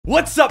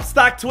What's up,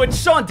 Stock Twitch?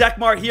 Sean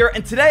Dekmar here,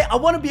 and today I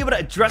want to be able to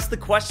address the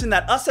question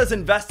that us as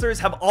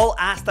investors have all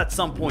asked at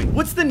some point.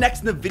 What's the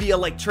next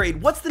Nvidia-like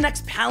trade? What's the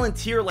next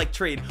Palantir-like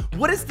trade?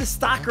 What is the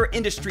stock or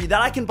industry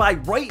that I can buy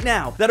right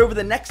now that over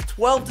the next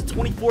 12 to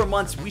 24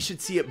 months we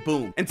should see it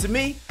boom? And to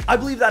me, I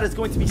believe that is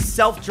going to be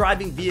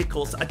self-driving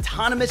vehicles,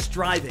 autonomous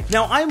driving.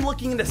 Now, I'm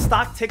looking into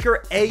stock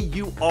ticker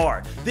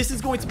AUR. This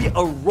is going to be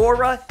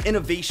Aurora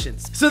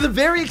Innovations. So the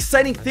very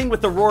exciting thing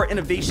with Aurora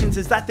Innovations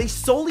is that they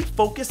solely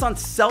focus on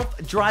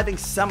self-driving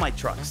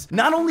semi-trucks.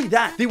 Not only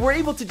that, they were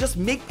able to just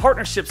make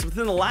partnerships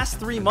within the last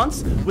 3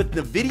 months with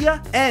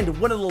Nvidia and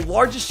one of the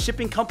largest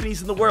shipping companies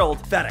in the world,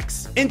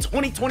 FedEx. In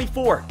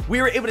 2024, we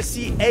were able to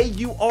see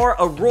AUR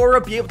Aurora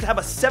be able to have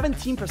a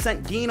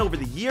 17% gain over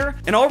the year,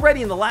 and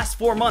already in the last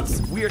 4 months,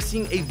 we are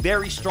seeing a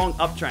very strong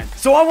uptrend.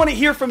 So I want to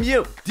hear from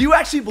you. Do you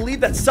actually believe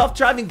that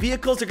self-driving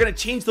vehicles are going to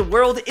change the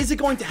world? Is it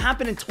going to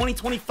happen in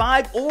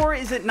 2025, or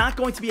is it not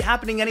going to be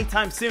happening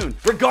anytime soon?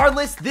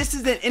 Regardless, this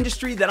is an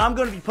industry that I'm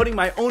going to be putting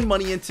my own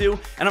money into,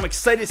 and I'm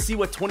excited to see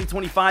what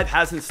 2025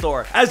 has in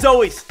store. As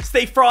always,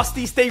 stay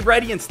frosty, stay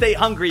ready, and stay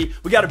hungry.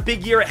 We got a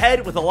big year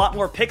ahead with a lot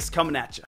more picks coming at you.